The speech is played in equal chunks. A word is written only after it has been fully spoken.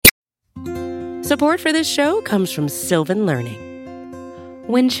Support for this show comes from Sylvan Learning.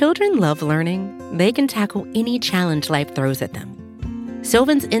 When children love learning, they can tackle any challenge life throws at them.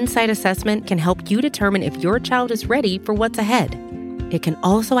 Sylvan's Insight Assessment can help you determine if your child is ready for what's ahead. It can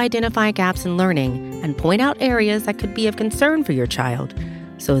also identify gaps in learning and point out areas that could be of concern for your child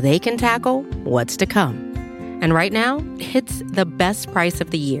so they can tackle what's to come. And right now, it's the best price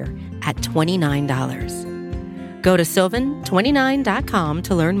of the year at $29. Go to sylvan29.com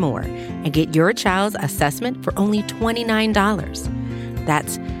to learn more and get your child's assessment for only $29.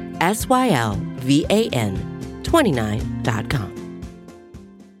 That's SYLVAN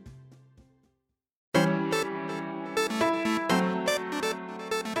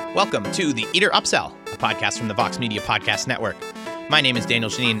 29.com. Welcome to the Eater Upsell, a podcast from the Vox Media Podcast Network. My name is Daniel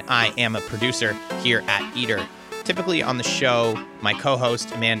Janine. I am a producer here at Eater. Typically on the show, my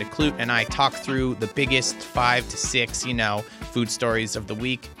co-host Amanda Kloot and I talk through the biggest 5 to 6, food stories of the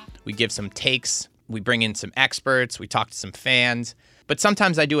week. We give some takes, we bring in some experts, we talk to some fans. But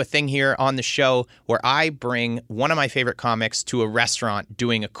sometimes I do a thing here on the show where I bring one of my favorite comics to a restaurant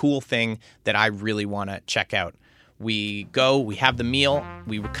doing a cool thing that I really want to check out. We go, we have the meal,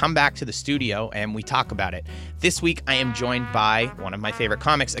 we come back to the studio, and we talk about it. This week, I am joined by one of my favorite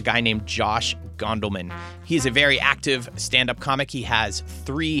comics, a guy named Josh Gondelman. He's a very active stand-up comic. He has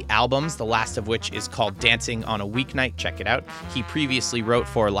 3 albums, the last of which is called Dancing on a Weeknight. Check it out. He previously wrote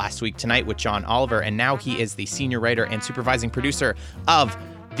for Last Week Tonight with John Oliver, and now he is the senior writer and supervising producer of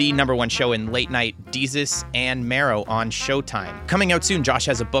the #1 show in late night, Desus and Mero on Showtime. Coming out soon, Josh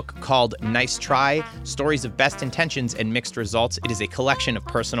has a book called Nice Try, Stories of Best Intentions and Mixed Results. It is a collection of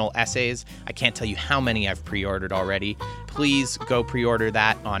personal essays. I can't tell you how many I've pre-ordered already. Please go pre-order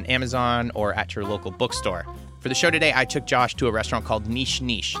that on Amazon or at your local bookstore. For the show today, I took Josh to a restaurant called Niche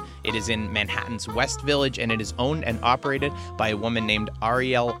Niche. It is in Manhattan's West Village, and it is owned and operated by a woman named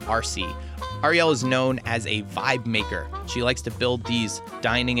Arielle Arce. Arielle is known as a vibe maker. She likes to build these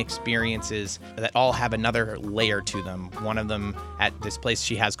dining experiences that all have another layer to them. One of them at this place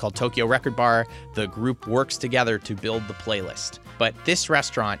she has called Tokyo Record Bar, the group works together to build the playlist. But this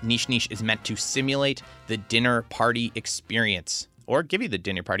restaurant, Niche Niche, is meant to simulate the dinner party experience, or give you the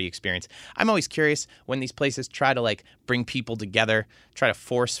dinner party experience. I'm always curious when these places try to bring people together, try to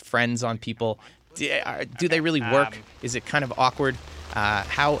force friends on people. Do they really work? Is it kind of awkward?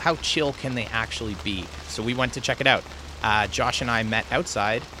 How chill can they actually be? So we went to check it out. Josh and I met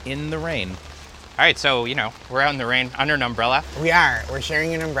outside in the rain. All right, so, we're out in the rain under an umbrella. We are. We're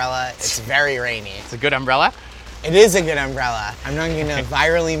sharing an umbrella. It's very rainy. It's a good umbrella? It is a good umbrella. I'm not going to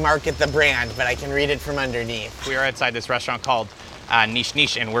virally market the brand, but I can read it from underneath. We are outside this restaurant called Niche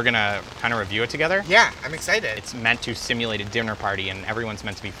Niche, and we're going to kind of review it together. Yeah, I'm excited. It's meant to simulate a dinner party, and everyone's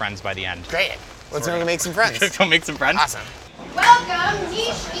meant to be friends by the end. Great. Let's go make some friends. Let's go make some friends. Awesome. Welcome,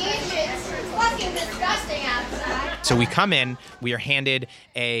 Niche Niche. It's fucking disgusting outside. So we come in, we are handed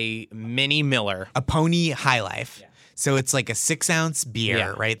a mini Miller. A Pony High Life. Yeah. So it's like a 6-ounce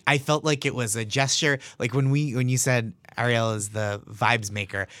beer, right? I felt like it was a gesture. Like when you said Arielle is the vibes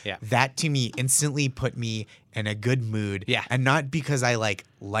maker, that to me instantly put me in a good mood. Yeah. And not because I like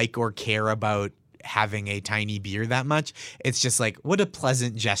or care about having a tiny beer that much. It's just like, what a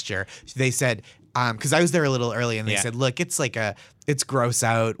pleasant gesture. They said, because I was there a little early, and they said, look, it's gross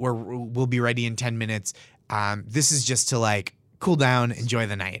out. We'll be ready in 10 minutes. This is just to cool down, enjoy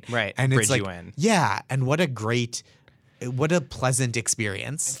the night. Right. And bridge it's you in. Yeah. And what a pleasant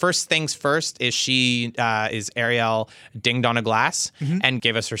experience. First things first is she is Arielle dinged on a glass and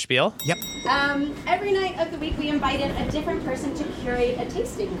gave us her spiel. Yep. Every night of the week, we invited a different person to curate a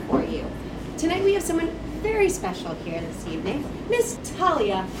tasting for you. Tonight, we have someone very special here this evening, Miss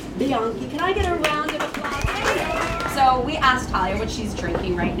Talia Bianchi. Can I get a round of applause? So we asked Talia what she's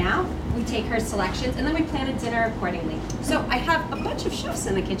drinking right now. We take her selections, and then we plan a dinner accordingly. So I have a bunch of chefs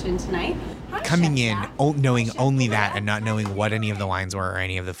in the kitchen tonight. Coming in, knowing only that and not knowing what any of the wines were or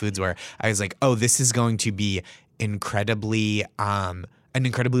any of the foods were, I was like, oh, this is going to be an incredibly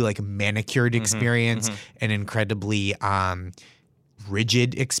manicured experience, an incredibly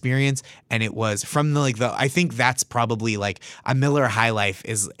rigid experience. And it was from I think that's probably a Miller High Life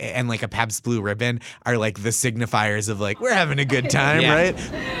and a Pabst Blue Ribbon are the signifiers of we're having a good time, right?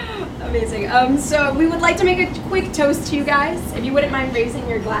 Amazing. So we would like to make a quick toast to you guys, if you wouldn't mind raising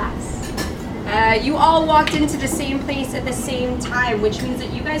your glass. You all walked into the same place at the same time, which means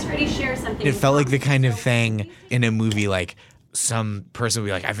that you guys already share something. It felt like the kind of thing in a movie some person would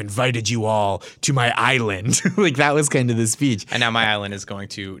be like, I've invited you all to my island. Like that was kind of the speech. And now my island is going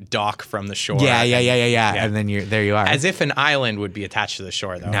to dock from the shore. Yeah. And then there you are. As if an island would be attached to the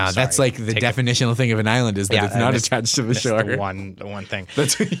shore, though. No, that's like the definitional thing of an island is that it's not attached to the shore. The one thing.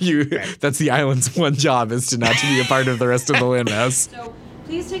 That's That's the island's one job is to not to be a part of the rest of the landmass. So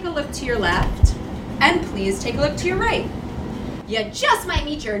please take a look to your left, and please take a look to your right. You just might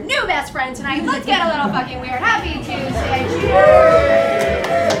meet your new best friend tonight. Let's get a little fucking weird. Happy Tuesday.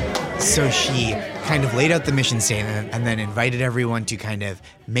 Cheers! So she kind of laid out the mission statement and then invited everyone to kind of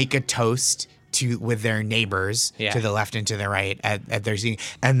make a toast with their neighbors to the left and to the right at their seating,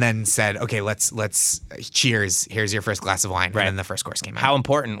 and then said, okay, let's cheers. Here's your first glass of wine. Right. And then the first course came out. How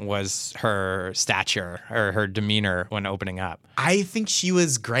important was her stature or her demeanor when opening up? I think she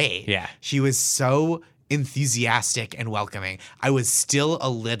was great. Yeah. She was so enthusiastic and welcoming. I was still a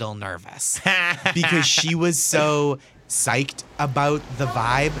little nervous because she was so psyched about the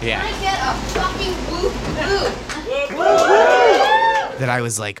vibe. Yeah. Can I get a fucking whoop whoop? That I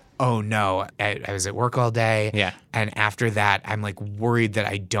was like, oh no, I was at work all day. Yeah. And after that, I'm like worried that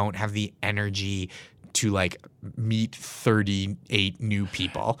I don't have the energy to like meet 38 new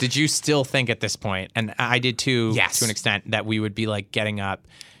people. Did you still think at this point, and I did too, Yes. to an extent, that we would be like getting up,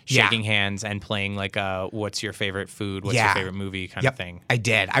 shaking hands, and playing like a what's your favorite food, what's your favorite movie kind of thing? I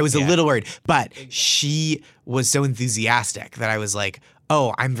did. I was a little worried, but she was so enthusiastic that I was like,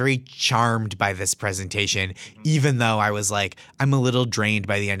 oh, I'm very charmed by this presentation, even though I was like, I'm a little drained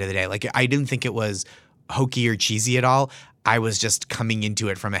by the end of the day. Like, I didn't think it was hokey or cheesy at all. I was just coming into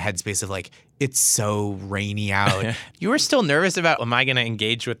it from a headspace of like, it's so rainy out. You were still nervous about, am I going to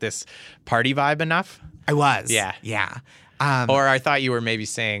engage with this party vibe enough? I was. Yeah. Yeah. Or I thought you were maybe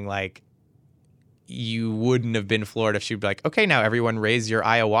saying like, you wouldn't have been floored if she'd be like, okay, now everyone raise your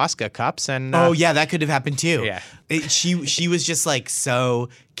ayahuasca cups and. Oh yeah, that could have happened too. Yeah. She was just like so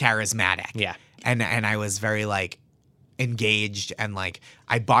charismatic. Yeah. And I was very like engaged and like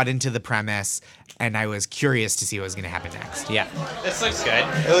I bought into the premise and I was curious to see what was going to happen next. Yeah. This looks good.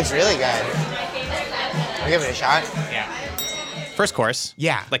 It looks really good. I'll give it a shot. Yeah. First course.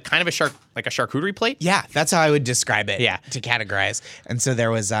 Yeah. Like kind of a charcuterie plate. Yeah, that's how I would describe it. Yeah. To categorize. And so there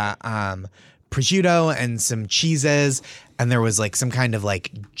was prosciutto and some cheeses, and there was like some kind of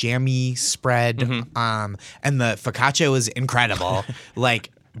like jammy spread. And the focaccia was incredible,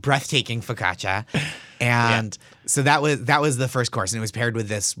 like breathtaking focaccia. And so that was the first course, and it was paired with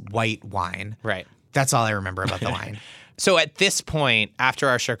this white wine. Right. That's all I remember about the wine. So at this point, after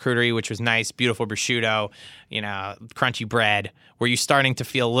our charcuterie, which was nice, beautiful prosciutto, crunchy bread, were you starting to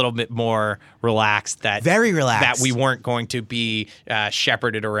feel a little bit more relaxed? Very relaxed. That we weren't going to be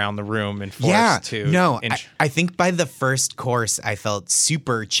shepherded around the room and forced to. No, I think by the first course, I felt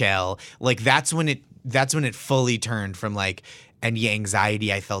super chill. Like that's when it fully turned from like any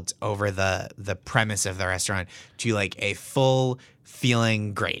anxiety I felt over the premise of the restaurant to like a full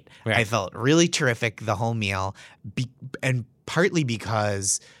feeling great. Right. I felt really terrific the whole meal, and partly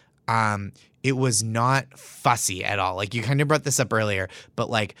because it was not fussy at all. Like you kind of brought this up earlier, but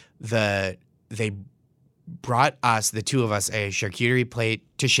like they brought us, the two of us, a charcuterie plate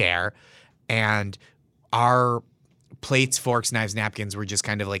to share, and our plates, forks, knives, napkins were just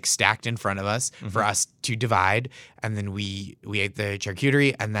kind of like stacked in front of us for us to divide, and then we ate the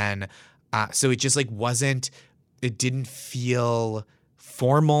charcuterie, and then so it just like it didn't feel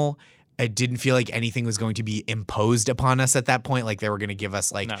formal. It didn't feel like anything was going to be imposed upon us at that point. Like they were going to give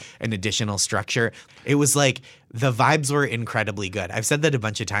us like an additional structure. It was like the vibes were incredibly good. I've said that a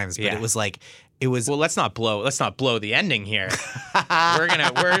bunch of times, but it was. Well, let's not blow the ending here.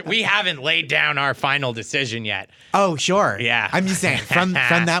 We haven't laid down our final decision yet. Oh, sure. Yeah. I'm just saying from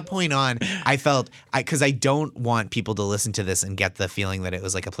that point on, I felt because I don't want people to listen to this and get the feeling that it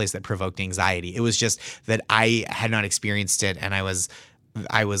was like a place that provoked anxiety. It was just that I had not experienced it, and I was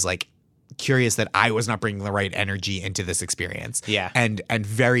like curious that I was not bringing the right energy into this experience. Yeah. And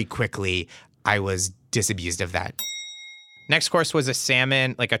very quickly I was disabused of that. Next course was a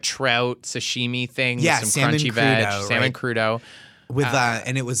salmon, like a trout sashimi thing. Yeah, with some salmon crunchy crudo, veg, salmon right? crudo. With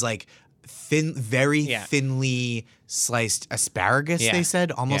and it was like very thinly sliced asparagus. Yeah. They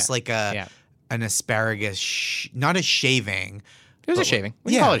said almost Yeah. like an asparagus, not a shaving. It was a shaving.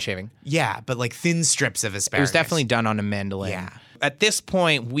 We can call it a shaving. Yeah, but like thin strips of asparagus. It was definitely done on a mandolin. Yeah. at this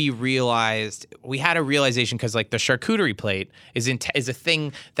point, we had a realization because like the charcuterie plate is a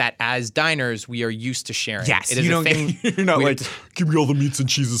thing that as diners we are used to sharing. Yes, it is a thing. You're not like, give me all the meats and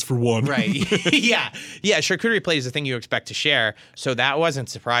cheeses for one. Right. Yeah. Charcuterie plate is a thing you expect to share. So that wasn't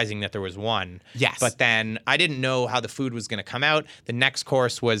surprising that there was one. Yes. But then I didn't know how the food was going to come out. The next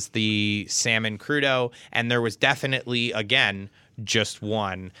course was the salmon crudo, and there was definitely, again, just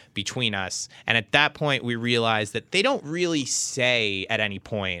one between us. And at that point, we realized that they don't really say at any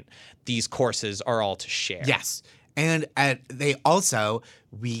point these courses are all to share. Yes. And I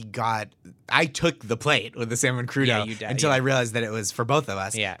took the plate with the salmon crudo until I realized that it was for both of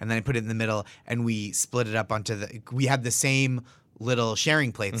us. Yeah. And then I put it in the middle and we split it up we had the same little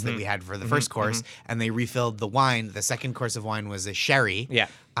sharing plates that we had for the first course, and they refilled the wine. The second course of wine was a sherry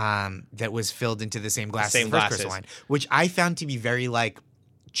that was filled into the same glass as the first course of wine, which I found to be very like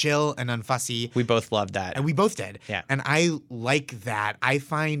chill and unfussy. We both loved that. And we both did. Yeah. And I like that. I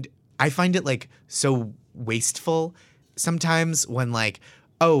find it like so wasteful sometimes when like,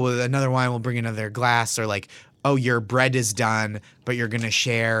 oh, well, another wine will bring another glass, or like, oh, your bread is done, but you're going to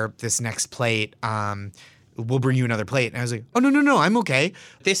share this next plate. We'll bring you another plate. And I was like, oh, no, I'm okay.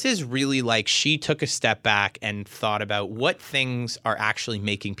 This is really like she took a step back and thought about what things are actually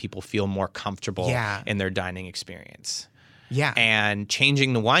making people feel more comfortable in their dining experience. Yeah. And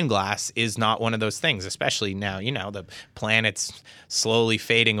changing the wine glass is not one of those things, especially now, the planet's slowly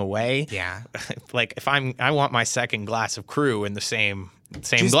fading away. Yeah. Like if I want my second glass of Cru in the same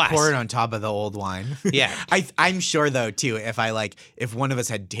just glass. Pour it on top of the old wine. Yeah. I'm sure though too, if one of us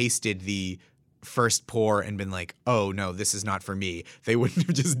had tasted the first pour and been like, oh no, this is not for me, they wouldn't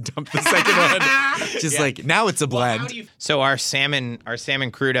have just dumped the second one. Just like, now it's a blend. So our salmon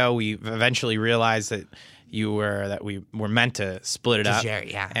crudo, we eventually realized that we were meant to split it up. Share,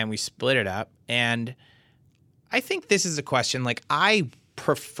 yeah. And we split it up. And I think this is a question, like I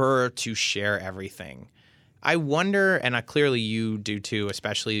prefer to share everything. I wonder, and clearly you do too,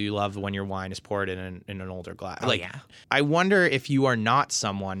 especially you love when your wine is poured in an older glass. Oh, yeah. I wonder if you are not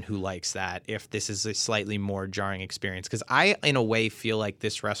someone who likes that, if this is a slightly more jarring experience. Because I, in a way, feel like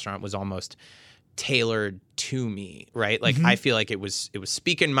this restaurant was almost tailored to me, right? Like I feel like it was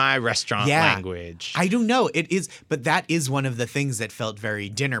speaking my restaurant language. I don't know. It is, but that is one of the things that felt very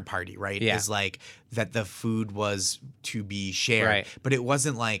dinner party, right? Yeah. Is like that the food was to be shared, Right. but it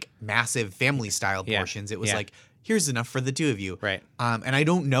wasn't like massive family style portions. It was like, here's enough for the two of you. Right. And I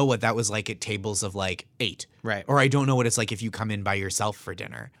don't know what that was like at tables of like 8. Right. Or I don't know what it's like if you come in by yourself for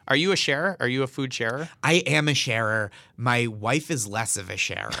dinner. Are you a sharer? Are you a food sharer? I am a sharer. My wife is less of a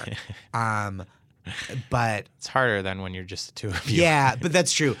sharer. But it's harder than when you're just the two of you. Yeah, but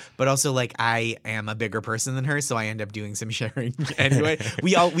that's true. But also, like, I am a bigger person than her, so I end up doing some sharing anyway.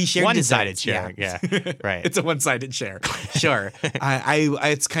 We share one-sided desserts, sharing. Yeah, right. It's a one-sided share. Sure. I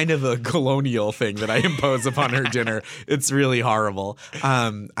it's kind of a colonial thing that I impose upon her dinner. It's really horrible.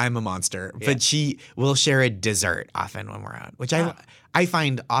 I'm a monster. But she will share a dessert often when we're out, which I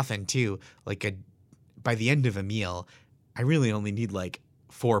find often too. Like by the end of a meal, I really only need like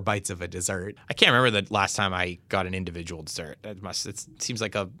 4 bites of a dessert. I can't remember the last time I got an individual dessert. It seems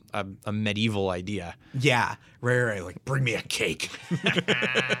like a medieval idea. Yeah. Right. Like, bring me a cake.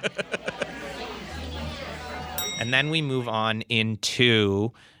 And then we move on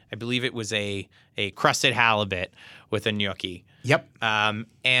into, I believe it was a crusted halibut with a gnocchi. Yep.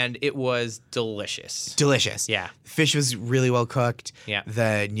 And it was delicious. Delicious. Yeah. Fish was really well cooked. Yeah.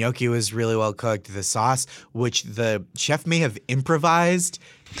 The gnocchi was really well cooked. The sauce, which the chef may have improvised,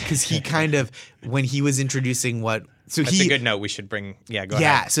 because he kind of, when he was introducing That's a good note we should bring. Yeah, go ahead.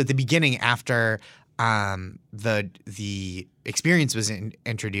 Yeah, so at the beginning, after the experience was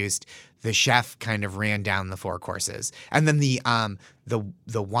introduced, the chef kind of ran down the 4 courses. And then the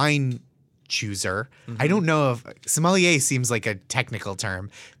wine chooser. I don't know if sommelier seems like a technical term.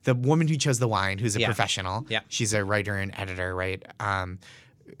 The woman who chose the wine, who's a professional. Yeah. She's a writer and editor, right?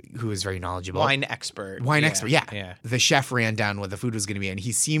 Who is very knowledgeable. Wine expert. Expert, yeah. The chef ran down what the food was going to be, and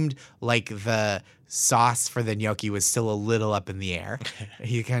he seemed like the sauce for the gnocchi was still a little up in the air.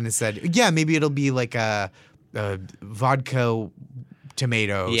 He kind of said, yeah, maybe it'll be like a vodka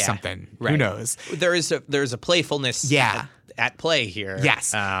tomato something. Right. Who knows? There's a playfulness at play here.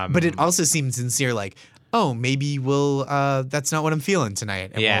 Yes. But it also seemed sincere, like, oh, maybe we'll that's not what I'm feeling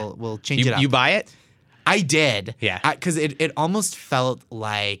tonight. And we'll change it up. You buy it? I did. Yeah. Because it almost felt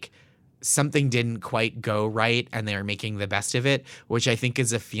like something didn't quite go right and they're making the best of it, which I think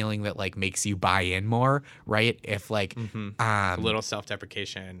is a feeling that like makes you buy in more, right? If like a little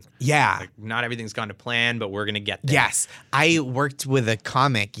self-deprecation. Yeah. Like not everything's gone to plan, but we're going to get there. Yes. I worked with a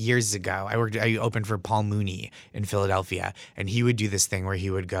comic years ago. I opened for Paul Mooney in Philadelphia, and he would do this thing where he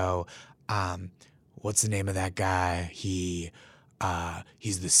would go, what's the name of that guy? He's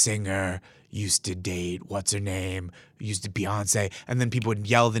the singer, used to date, what's her name? Used to Beyonce. And then people would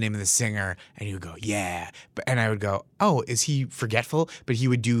yell the name of the singer, and he would go, yeah. And I would go, oh, is he forgetful? But he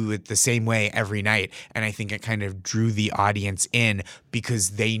would do it the same way every night. And I think it kind of drew the audience in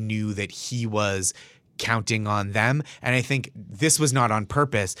because they knew that he was counting on them. And I think this was not on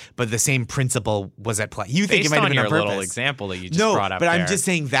purpose, but the same principle was at play. You think Based it might have on been your on purpose. little example that you just No, brought up but there. I'm just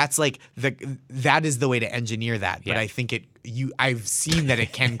saying that's like that is the way to engineer that. But Yeah. I think I've seen that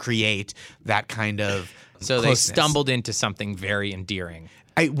it can create that kind of So closeness. they stumbled into something very endearing.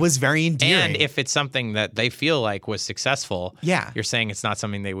 It was very endearing. And if it's something that they feel like was successful, Yeah. you're saying it's not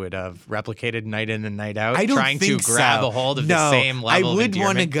something they would have replicated night in and night out, I don't trying think to grab so. a hold of no, the same level I of would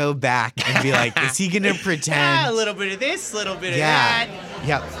want to endearment. go back and be like, is he going to pretend? Yeah, a little bit of this, a little bit Yeah. of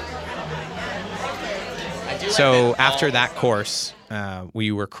Yep. that. So after that course,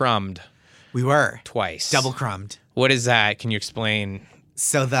 we were crumbed We were twice. double crumbed. What is that? Can you explain?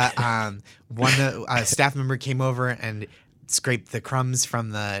 So the staff member came over and scraped the crumbs from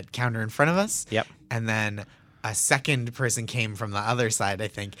the counter in front of us. Yep. And then a second person came from the other side, I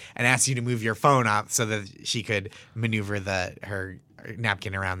think, and asked you to move your phone up so that she could maneuver her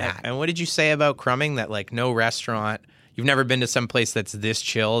napkin around that. And what did you say about crumbing? That like no restaurant, you've never been to some place that's this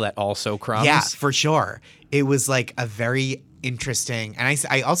chill that also crumbs? Yeah, for sure. It was like a very interesting, and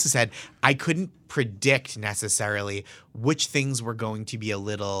I also said I couldn't predict necessarily which things were going to be a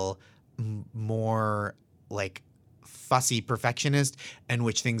little more like fussy perfectionist and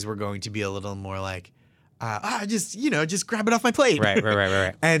which things were going to be a little more like just grab it off my plate.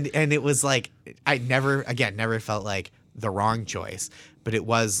 Right. and it was like I never felt like the wrong choice, but it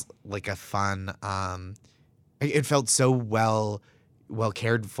was like a fun it felt so well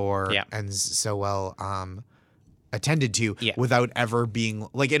cared for. Yeah. And so well attended to. Yeah. Without ever being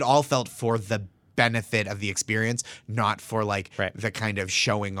like, it all felt for the benefit of the experience, not for like Right. the kind of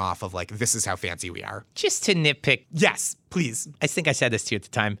showing off of like, this is how fancy we are. Just to nitpick, Yes, please. I think I said this to you at the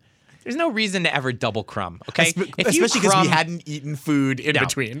time. There's no reason to ever double crumb, okay? Especially because we hadn't eaten food in No.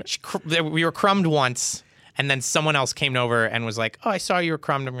 between. We were crumbed once, and then someone else came over and was like, "Oh, I saw you were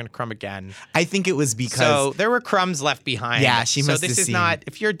crumbed. I'm going to crumb again." I think it was because So there were crumbs left behind. Yeah, she must So this have is seen- not.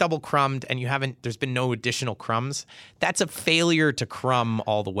 If you're double crumbed and there's been no additional crumbs. That's a failure to crumb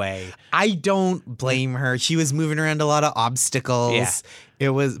all the way. I don't blame her. She was moving around a lot of obstacles. Yeah. It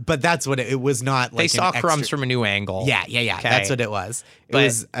was, but that's what it was not like They saw an crumbs extra- from a new angle. Yeah. Okay. That's what it was. It But-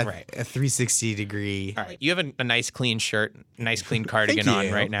 was a right. 360 degree. All right, you have a nice clean shirt, nice clean cardigan Thank on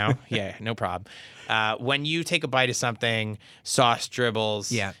you. right now. Yeah, no problem. When you take a bite of something, sauce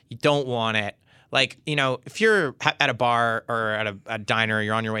dribbles. Yeah. You don't want it. Like, if you're at a bar or at a diner,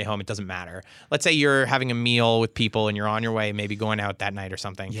 you're on your way home, it doesn't matter. Let's say you're having a meal with people and you're on your way, maybe going out that night or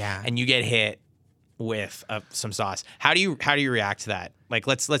something. Yeah. And you get hit with some sauce. How do you react to that? Like,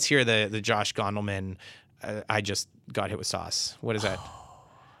 let's hear the Josh Gondelman. I just got hit with sauce. What is that?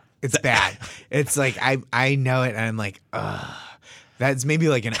 It's bad. It's like I know it, and I'm like, ugh. That's maybe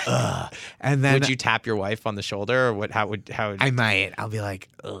like an ugh. And then Would you tap your wife on the shoulder, or what? How would I might. I'll be like,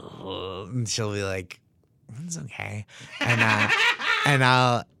 ugh. And she'll be like, it's okay. And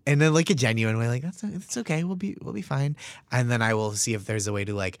and in like a genuine way, like it's okay. We'll be fine. And then I will see if there's a way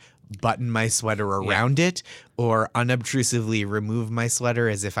to like button my sweater around it or unobtrusively remove my sweater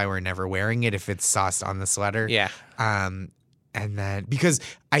as if I were never wearing it if it's sauced on the sweater. Yeah. And then because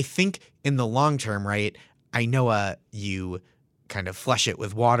I think in the long term, right? I know you kind of flush it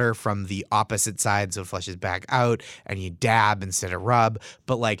with water from the opposite side so it flushes back out, and you dab instead of rub.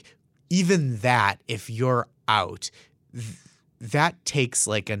 But like even that, if you're out, that takes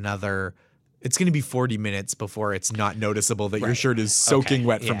like another. It's going to be 40 minutes before it's not noticeable that your shirt is soaking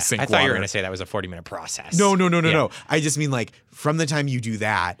wet from sink I water. thought you were going to say that was a 40-minute process. No. Yeah. I just mean like from the time you do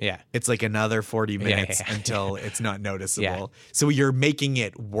that, Yeah. it's like another 40 minutes yeah. until it's not noticeable. Yeah. So you're making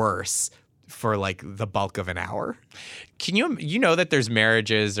it worse for like the bulk of an hour. Can you know that there's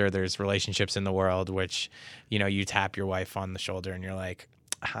marriages or there's relationships in the world which, you tap your wife on the shoulder and you're like,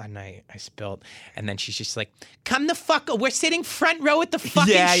 and I spilled. And then she's just like, come the fuck, we're sitting front row at the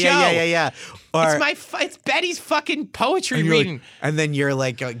fucking show. Yeah. Or, It's Betty's fucking poetry and you're reading. like- and then you're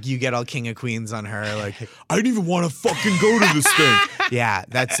like, you get all King of Queens on her. Like, I didn't even want to fucking go to this thing. Yeah,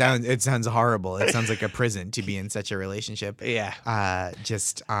 it sounds horrible. It sounds like a prison to be in such a relationship. Yeah.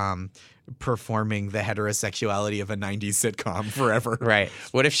 Just performing the heterosexuality of a 90s sitcom forever. Right.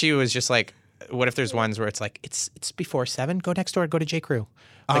 What if she was just like, what if there's ones where it's like, it's before 7, go next door, go to J. Crew.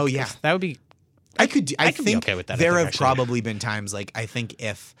 Oh, Like, yeah. That would be, I could be think okay with that, I there think, have actually. probably been times, like, I think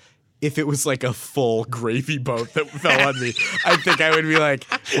if it was like a full gravy boat that fell on me, I think I would be like,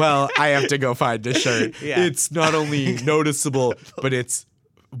 well, I have to go find a shirt. Yeah. It's not only noticeable, but it's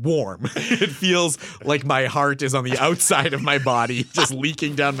warm. It feels like my heart is on the outside of my body, just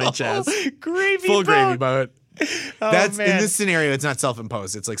leaking down my chest. gravy Full boat. gravy boat. That's in man. this scenario. It's not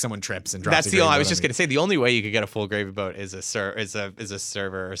self-imposed. It's like someone trips and drops. That's a the gravy only, I boat was on just me. going to say, the only way you could get a full gravy boat is a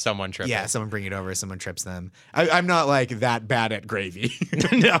server or someone tripping. Yeah, someone bring it over. Someone trips them. I'm not like that bad at gravy.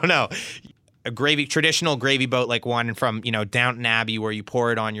 No. A traditional gravy boat, like one from, Downton Abbey, where you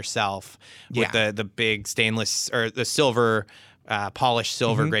pour it on yourself with Yeah. the big stainless or the silver, polished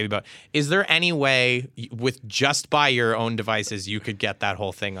silver gravy boat. Is there any way with just by your own devices you could get that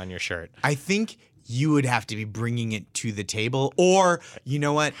whole thing on your shirt? I think you would have to be bringing it to the table, or you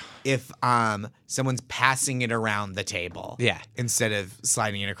know what? If someone's passing it around the table, Yeah. instead of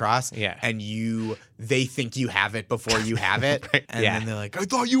sliding it across, Yeah. and they think you have it before you have it, and Yeah. then they're like, "I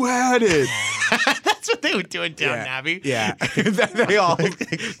thought you had it." That's what they would do in Downton Abbey. Yeah,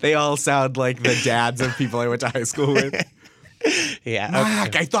 they all sound like the dads of people I went to high school with. Yeah.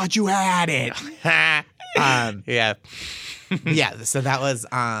 Mac, I thought you had it. Yeah. Yeah, so that was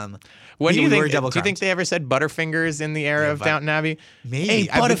When do you we were think? double Do you think crossed. they ever said Butterfingers in the era of Downton Abbey? Maybe. Hey,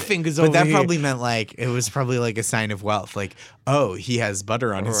 Butterfingers over But that here. probably meant like, it was probably like a sign of wealth. Like, oh, he has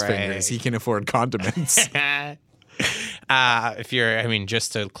butter on his Right. fingers. He can afford condiments.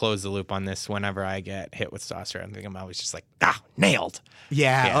 Just to close the loop on this, whenever I get hit with saucer, I'm always just like, nailed.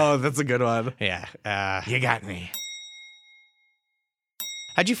 Yeah. Yeah. Oh, that's a good one. Yeah. You got me.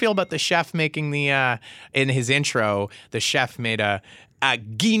 How'd you feel about the chef making in his intro, the chef made a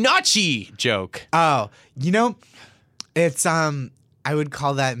gnocchi joke? Oh, it's I would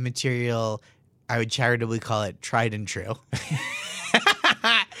call that material, I would charitably call it tried and true.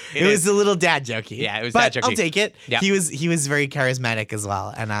 It was a little dad jokey. Yeah, it was but dad jokey. I'll take it. Yeah. He was very charismatic as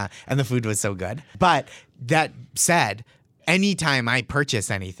well, and the food was so good. But that said, anytime I purchase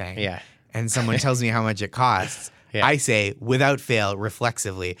anything, Yeah. and someone tells me how much it costs, Yeah. I say without fail,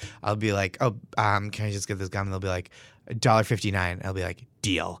 reflexively, I'll be like, "Oh, can I just get this gum?" And they'll be like, $1.59. I'll be like,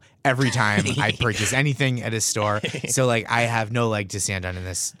 deal. Every time I purchase anything at a store. So like I have no leg to stand on in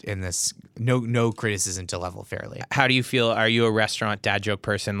this no criticism to level fairly. How do you feel? Are you a restaurant dad joke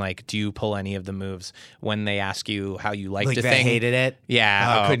person? Like, do you pull any of the moves when they ask you how you liked Like a that thing? hated it.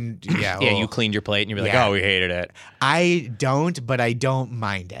 Yeah. Couldn't. Yeah. Yeah, well, you cleaned your plate and you'd be like, Yeah. oh, we hated it. I don't, but I don't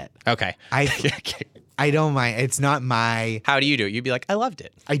mind it. Okay. I don't mind. It's not my. How do you do it? You'd be like, I loved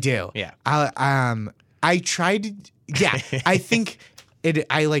it. I do. Yeah. I tried to. Yeah. I think it.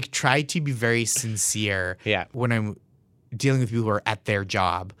 I like try to be very sincere. Yeah. When I'm dealing with people who are at their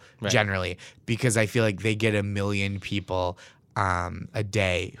job generally, because I feel like they get a million people a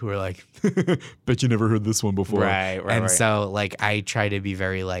day who are like, bet you never heard this one before. Right. And so like I try to be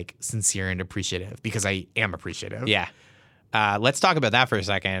very like sincere and appreciative because I am appreciative. Yeah. Let's talk about that for a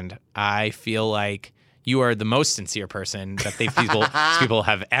second. I feel like you are the most sincere person that these people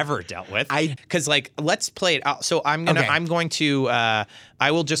have ever dealt with. Because like, let's play it out. So I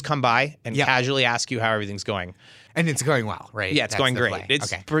will just come by and casually ask you how everything's going. And it's going well, right? Yeah, it's going great. Play.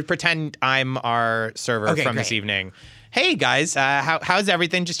 It's okay. Pretend I'm our server from this great. evening. Hey guys, how's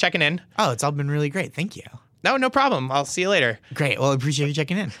everything? Just checking in. Oh, it's all been really great. Thank you. No problem. I'll see you later. Great. Well, I appreciate you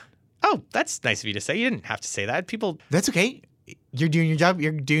checking in. Oh, that's nice of you to say. You didn't have to say that. People. That's okay. You're doing your job.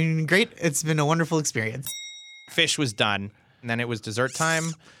 You're doing great. It's been a wonderful experience. Fish was done, and then it was dessert time.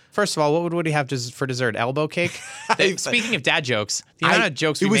 First of all, what would he have for dessert? Elbow cake? Speaking of dad jokes, the amount of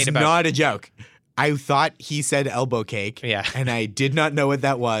jokes we made about... It was not a joke. I thought he said elbow cake, and I did not know what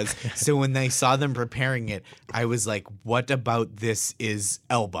that was. So when I saw them preparing it, I was like, what about this is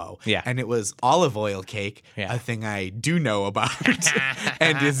elbow? Yeah. And it was olive oil cake, a thing I do know about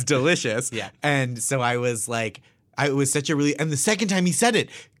and is delicious. Yeah. And so I was like, it was such a really... And the second time he said it,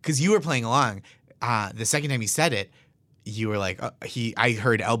 because you were playing along, the second time he said it, you were like, I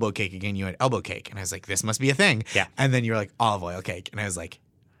heard elbow cake again. You had elbow cake. And I was like, this must be a thing. Yeah. And then you were like, olive oil cake. And I was like,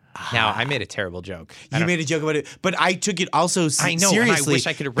 Now, I made a terrible joke. You made a joke about it, but I took it also I know, seriously. and I wish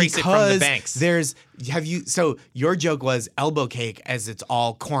I could erase it from the banks. So your joke was elbow cake as it's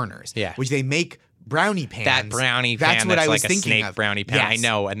all corners. Yeah. Which they make brownie pans. That brownie pan That's what that's I was like a thinking snake of. brownie pan. I Yes.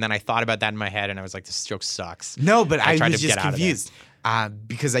 know. And then I thought about that in my head, and I was like, this joke sucks. No, but I tried was to just get out of there. confused.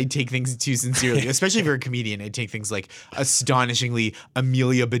 Because I take things too sincerely, especially if you're a comedian. I take things like astonishingly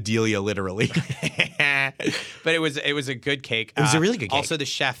Amelia Bedelia literally. But it was a good cake. It was a really good cake. Also, the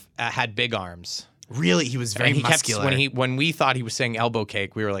chef had big arms. Really, he was very And he muscular. kept when we thought he was saying elbow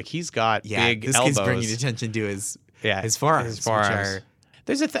cake, we were like, he's got big this elbows. kid's bringing attention to his forearms. His forearms.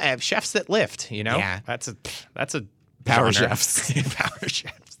 Which are There's chefs that lift. You know, Yeah. that's a Power genre. chefs. Power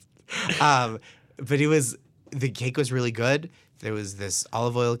chefs. But the cake was really good. There was this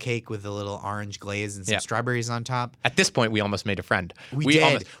olive oil cake with a little orange glaze and some Yeah. strawberries on top. At this point, we almost made a friend. We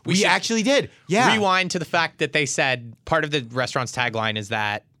did. We should actually did. Yeah. Rewind to the fact that they said part of the restaurant's tagline is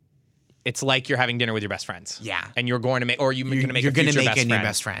that it's like you're having dinner with your best friends. Yeah. And you're going to make, or you're going to make You're a gonna future make best a new friend.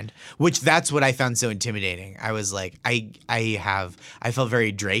 best friend, which that's what I found so intimidating. I was like, I felt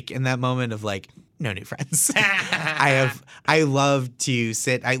very Drake in that moment of like, no new friends. I love to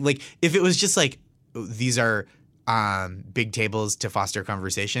sit. If it was just like these are big tables to foster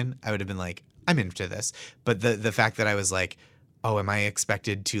conversation, I would have been like, I'm into this. But the fact that I was like, oh, am I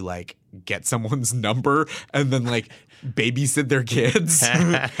expected to like get someone's number and then like babysit their kids?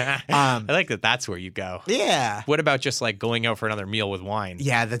 I like that that's where you go. Yeah. What about just like going out for another meal with wine?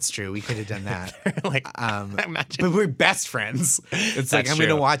 Yeah, that's true. We could have done that. Like, But imagine. we're best friends. It's like That's I'm going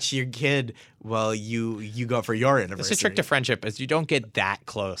to true. watch your kid while you go for your anniversary. It's a trick to friendship is you don't get that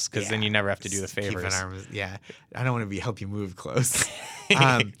close because then Yeah. you never have to do the Just keep an favors. arm- yeah, I don't want to help you move close.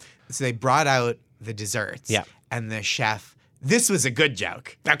 So they brought out the desserts. Yeah. And the chef. This was a good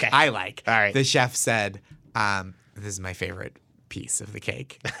joke. Okay. I like. All right. The chef said, "This is my favorite piece of the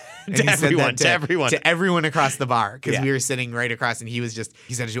cake." And To he said everyone, that to everyone. to everyone across the bar because Yeah. we were sitting right across, and he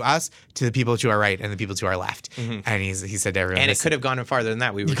said it to us, to the people to our right, and the people to our left, and he said to everyone, And it "Listen, could have gone farther than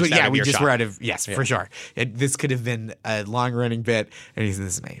that. We were you just could, out yeah, of we just earshot. were out of for sure. This could have been a long running bit, and he said,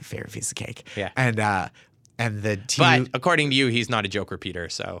 "This is my favorite piece of cake." Yeah. And the two. But according to you, he's not a joke repeater,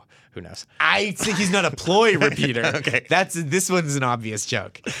 so who knows? I think he's not a ploy repeater. Okay. This one's an obvious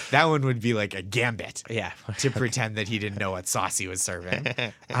joke. That one would be like a gambit. Yeah. To pretend that he didn't know what sauce he was serving.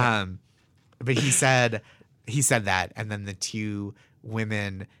 But he said that, and then the two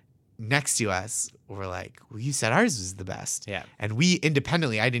women next to us were like, "Well, you said ours was the best." Yeah. And we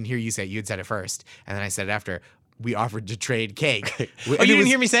independently, I didn't hear you say it. You had said it first, and then I said it after. We offered to trade cake. Oh, you didn't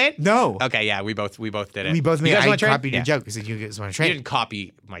hear me say it? No. Okay, yeah, we both did it. We both made. You guys I wanna trade? copied Yeah. your joke. I said, "You guys want to You trade?" didn't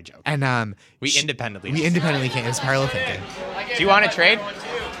copy my joke. And We independently. we independently came. It was parallel thinking. Do you want to trade?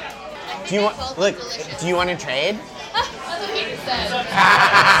 Do you want to trade?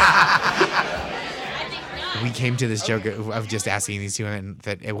 We came to this joke of just asking these two women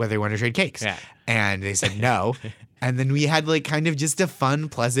whether they want to trade cakes. Yeah. And they said no. And then we had like kind of just a fun,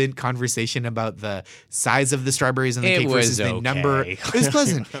 pleasant conversation about the size of the strawberries on the It cake versus was the number. okay. It was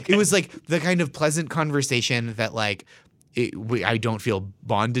pleasant. It was like the kind of pleasant conversation that like I don't feel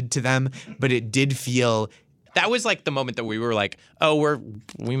bonded to them, but it did feel. That was like the moment that we were like, oh,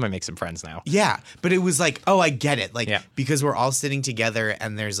 we might make some friends now. Yeah, but it was like, oh, I get it. Like, Yeah. because we're all sitting together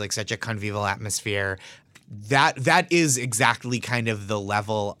and there's like such a convivial atmosphere. That is exactly kind of the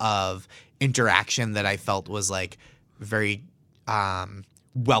level of interaction that I felt was like very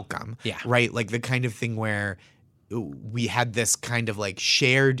welcome. Yeah. Right? Like the kind of thing where we had this kind of like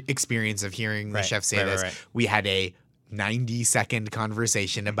shared experience of hearing the Right, chef say right, this. right. We had a 90-second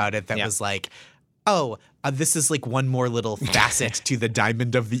conversation about it that Yeah. was like, oh, this is like one more little facet to the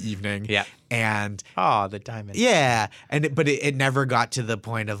diamond of the evening. Yeah. And Oh, the diamond. yeah, but it never got to the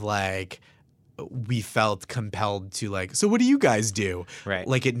point of like we felt compelled to like. So what do you guys do? Right.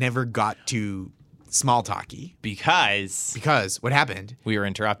 Like it never got to small talky Because what happened? we were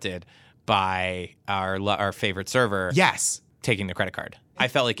interrupted by our favorite server Yes. taking the credit card. I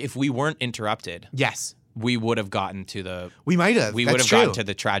felt like if we weren't interrupted, Yes. we would have gotten to the We might have. we That's would have true. gotten to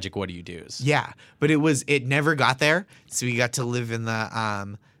the tragic what do you do's. Yeah, but it never got there. So we got to live in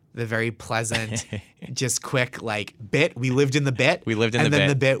the very pleasant, just quick like bit. We lived in the bit. We lived in and the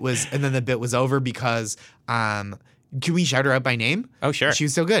then bit. and then the bit was over because can we shout her out by name? Oh, sure. She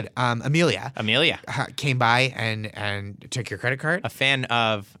was so good. Amelia Amelia, came by and took your credit card. a fan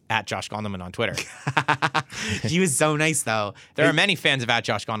of @Josh Gondelman on Twitter. She was so nice though. There are many fans of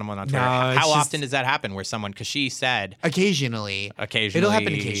 @Josh Gondelman on Twitter. No, it's How just- often does that happen where someone, because she said Occasionally. occasionally. It'll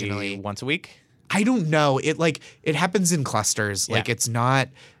happen occasionally. Once a week? I don't know. It happens in clusters. Like Yeah. it's not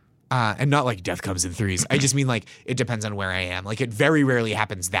And not like death comes in threes. I just mean like it depends on where I am. Like it very rarely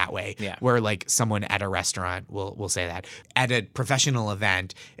happens that way. Yeah. Where like someone at a restaurant will say that. At a professional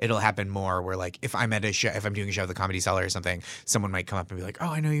event, it'll happen more where like if I'm at a show, if I'm doing a show at the Comedy Cellar or something, someone might come up and be like, "Oh,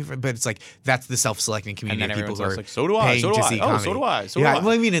 I know you," but it's like that's the self-selecting community And then of people who everyone's are like, "So do I, paying so do to I. see Oh, comedy. so do I, so do yeah, I." well,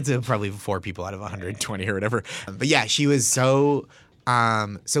 I mean, it's probably 4 people out of 120 or whatever. But yeah, she was so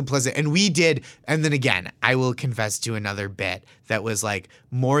pleasant. And we did, and then again, I will confess to another bit that was like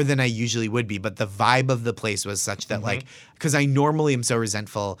more than I usually would be, but the vibe of the place was such that like, because I normally am so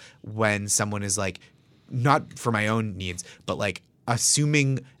resentful when someone is like, not for my own needs, but like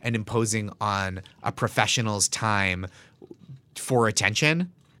assuming and imposing on a professional's time for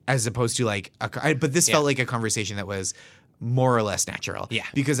attention as opposed to like, but this felt like a conversation that was more or less natural. Yeah.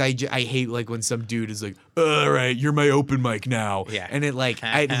 Because I hate like when some dude is like, all right, you're my open mic now. Yeah. And it like,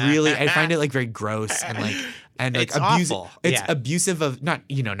 I find it like very gross and like, It's abusive. awful. It's Yeah. abusive of not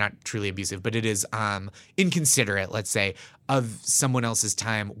truly abusive, but it is inconsiderate, let's say, of someone else's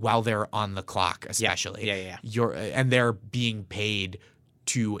time while they're on the clock, especially. Yeah. And they're being paid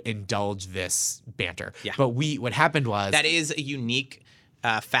to indulge this banter. Yeah. But what happened was That is a unique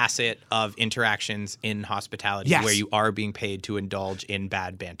facet of interactions in hospitality Yes. where you are being paid to indulge in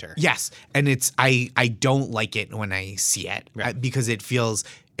bad banter. Yes, and it's I don't like it when I see it because it feels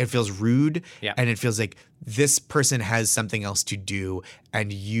rude and it feels like this person has something else to do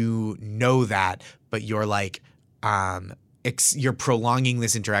and you know that, but you're like you're prolonging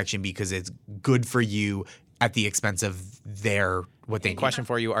this interaction because it's good for you at the expense of what they need. Question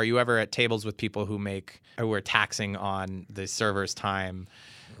for you: are you ever at tables with people who are taxing on the server's time?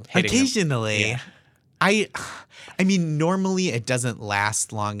 hitting them? Occasionally. Yeah. I mean, normally it doesn't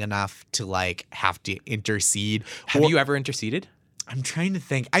last long enough to like have to intercede. Have you ever interceded? I'm trying to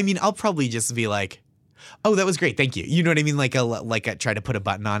think. I mean, I'll probably just be like, "Oh, that was great, thank you." You know what I mean? Like I try to put a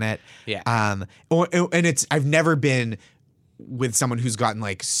button on it. Yeah. And I've never been with someone who's gotten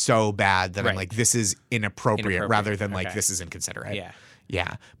like so bad that I'm like, this is inappropriate rather than like this is inconsiderate. Yeah.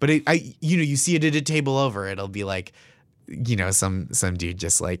 Yeah. But you see it at a table over. It'll be like, some dude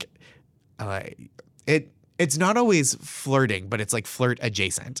just like, it's not always flirting, but it's like flirt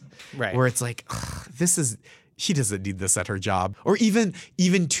adjacent. Right. Where it's like, she doesn't need this at her job. Or even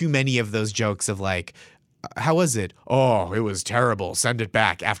too many of those jokes of like, how was it? Oh, it was terrible. Send it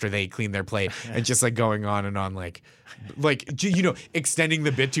back after they clean their plate. And just like going on and on like extending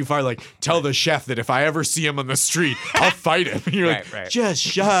the bit too far. Like tell the chef that if I ever see him on the street, I'll fight him. And you're like, just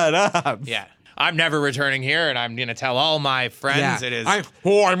shut up. Yeah. I'm never returning here, and I'm going to tell all my friends it is.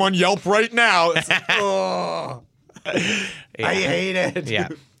 I'm on Yelp right now. I hate it. Yeah.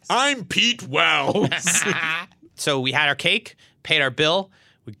 I'm Pete Wells. So we had our cake, paid our bill,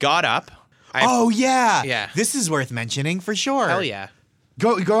 we got up. Yeah. This is worth mentioning for sure. Hell yeah.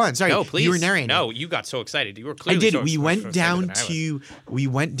 Go on. Sorry. No, please. You were narrating. No, you got so excited. You were clearly I did. so We excited went down than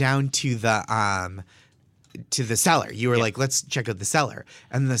I was. to the cellar. You were like, let's check out the cellar.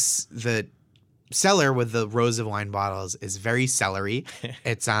 And the cellar with the rows of wine bottles is very celery.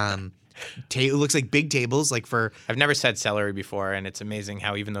 It's it looks like big tables like for I've never said celery before, and it's amazing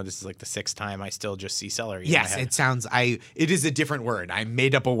how even though this is like the 6th time, I still just see celery. Yes, in my head. it sounds it is a different word. I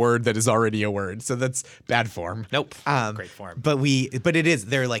made up a word that is already a word. So that's bad form. Nope. Great form. But it is.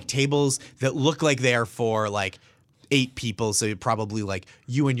 They're like tables that look like they are for like 8 people, so probably like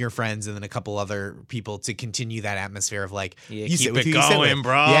you and your friends and then a couple other people to continue that atmosphere of like Yeah, you keep sit with it who you sit going, with.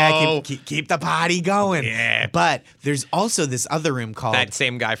 bro. Yeah, keep the party going. Yeah. But there's also this other room called That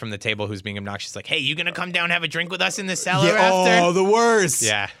same guy from the table who's being obnoxious, like, hey, you going to come down and have a drink with us in the cellar after? Oh, the worst.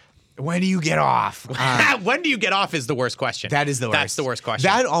 Yeah. When do you get off? When do you get off is the worst question. That is the worst. That's the worst question.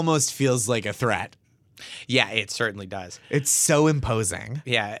 That almost feels like a threat. Yeah, it certainly does. It's so imposing.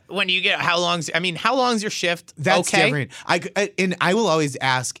 Yeah. When do you get, how long's your shift? That's okay. different. I will always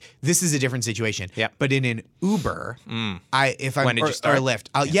ask, this is a different situation. Yep. But in an Uber, if I'm When did you start? or Lyft,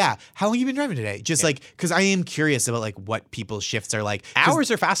 how long have you been driving today? Just like, because I am curious about like what people's shifts are like.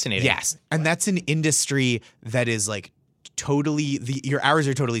 Hours are fascinating. Yes. And that's an industry that is like totally, your hours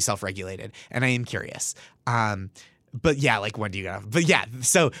are totally self-regulated. And I am curious. But yeah, like when do you get off? But yeah,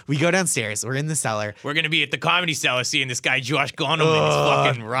 so we go downstairs. We're in the cellar. We're going to be at the Comedy Cellar seeing this guy, Josh Gondelman. He's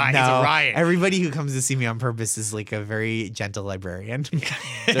fucking riot. He's a riot. Everybody who comes to see me on purpose is like a very gentle librarian.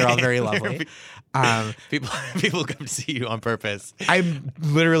 They're all very lovely. People come to see you on purpose. I'm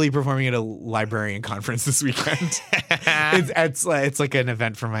literally performing at a librarian conference this weekend. it's like an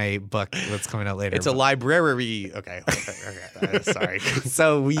event for my book that's coming out later. It's a library. Okay. Sorry.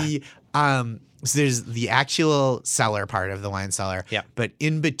 So we so there's the actual cellar part of the wine cellar. Yeah. But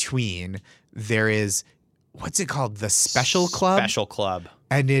in between there is what's it called? The Special Club? Special Club.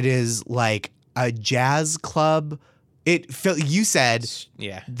 And it is like a jazz club. It felt, you said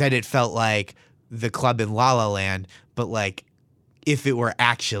that it felt like the club in La La Land, but like if it were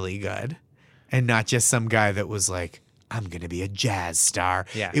actually good and not just some guy that was like, I'm going to be a jazz star.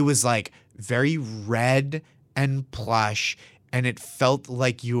 Yeah. It was like very red and plush, and it felt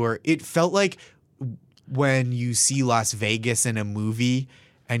like when you see Las Vegas in a movie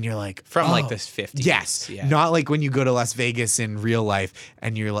and you're like, From oh, like this 50s. Yes. Yeah. Not like when you go to Las Vegas in real life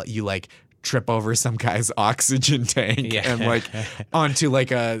and you like trip over some guy's oxygen tank and like onto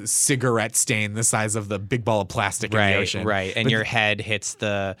like a cigarette stain the size of the big ball of plastic in the ocean. Right. And your head hits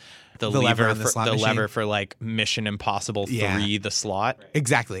the lever lever on the slot machine. lever for like Mission Impossible 3, the slot.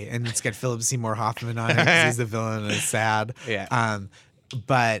 Exactly. And it's got Philip Seymour Hoffman on it because he's the villain and it's sad. Yeah.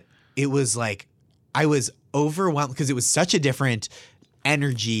 But it was like, I was overwhelmed because it was such a different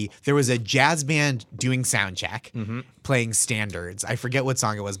energy. There was a jazz band doing sound check, playing standards. I forget what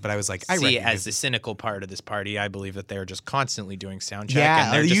song it was, but I was like, I recognize as the cynical part of this party, I believe that they're just constantly doing sound check. Yeah,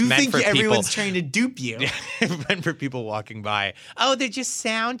 and they're just you meant think for everyone's people, trying to dupe you. meant for people walking by. Oh, they're just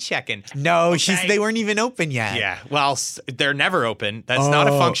sound checking. No, they weren't even open yet. Yeah, well, they're never open. That's not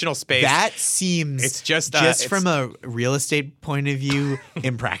a functional space. That seems it's just from a real estate point of view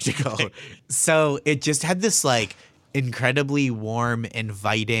impractical. So it just had this like incredibly warm,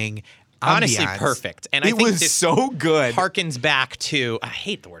 inviting ambiance. Honestly, perfect. And I it think was this so good. Harkens back to, I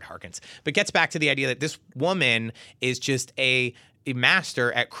hate the word harkens, but gets back to the idea that this woman is just a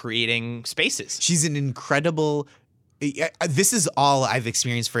master at creating spaces. She's an incredible. This is all I've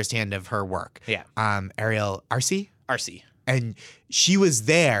experienced firsthand of her work. Yeah. Ariel Arce. Arce. And she was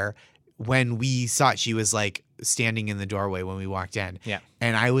there when we saw it. She was like standing in the doorway when we walked in. Yeah.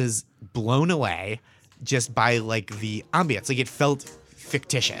 And I was blown away just by like the ambience. Like it felt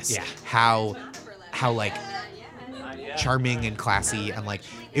fictitious. Yeah. How like charming and classy, and like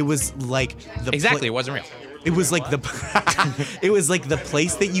it was like the Exactly, it wasn't real. It was like it was like the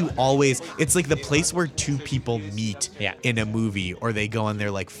place that you always, it's like the place where two people meet in a movie, or they go on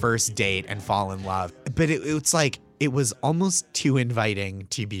their like first date and fall in love. But it's like, it was almost too inviting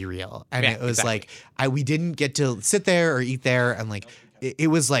to be real. And it was like, we didn't get to sit there or eat there, and like,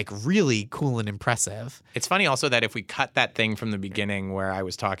 it was like really cool and impressive. It's funny also that if we cut that thing from the beginning where I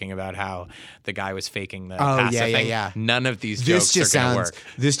was talking about how the guy was faking the pasta thing, none of these jokes are going to work.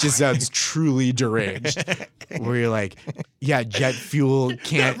 This just sounds truly deranged. Where you're like, yeah, jet fuel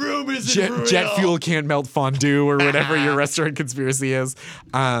can't jet fuel can't melt fondue, or whatever your restaurant conspiracy is.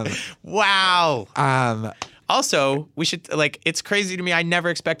 Wow. Also, we should, like, it's crazy to me. I never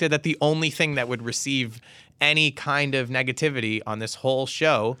expected that the only thing that would receive any kind of negativity on this whole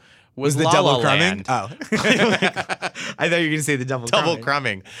show was the La double La crumbing. Land. Oh, I thought you were going to say the double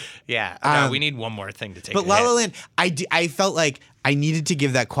crumbing. Yeah, no, we need one more thing to take. But La La Land, I felt like I needed to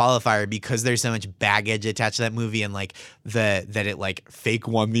give that qualifier because there's so much baggage attached to that movie, and like that it like fake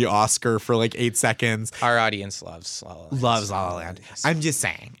won the Oscar for like 8 seconds. Our audience loves La La Land. Loves La La Land. Yes. I'm just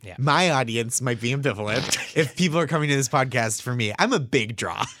saying, my audience might be ambivalent. If people are coming to this podcast for me, I'm a big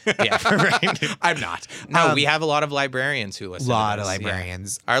draw. Yeah, right. I'm not. No, we have a lot of librarians who listen. A lot of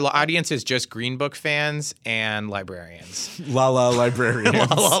librarians. Yeah. Our audience is just Green Book fans and librarians. La La librarians.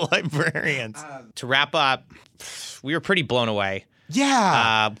 La La librarians. To wrap up, we were pretty blown away.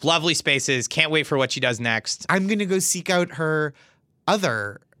 Yeah. Lovely spaces. Can't wait for what she does next. I'm going to go seek out her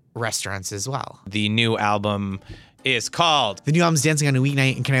other restaurants as well. The new album is called... The new album's Dancing on a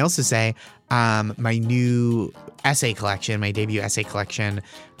Weeknight. And can I also say my new essay collection, my debut essay collection,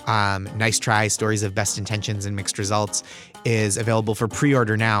 Nice Try, Stories of Best Intentions and Mixed Results, is available for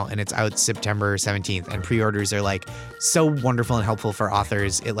pre-order now, and it's out September 17th. And pre-orders are like so wonderful and helpful for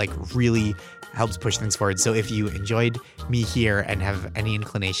authors. It like really helps push things forward. So if you enjoyed me here and have any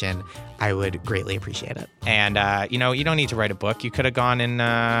inclination, I would greatly appreciate it. And, you don't need to write a book. You could have gone and,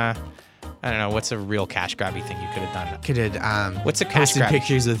 I don't know, what's a real cash grabby thing you could have done? Could have what's a cash posted grabby?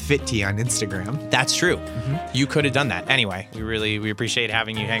 Pictures with Fit Tea on Instagram. That's true. Mm-hmm. You could have done that. Anyway, we appreciate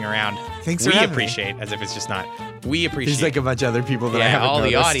having you hang around. Thanks for having me. We appreciate, as if it's just not. We appreciate. There's like a bunch of other people that I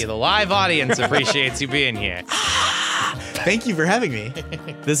haven't noticed. The live audience appreciates you being here. Thank you for having me.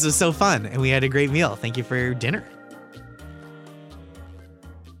 This was so fun, and we had a great meal. Thank you for dinner.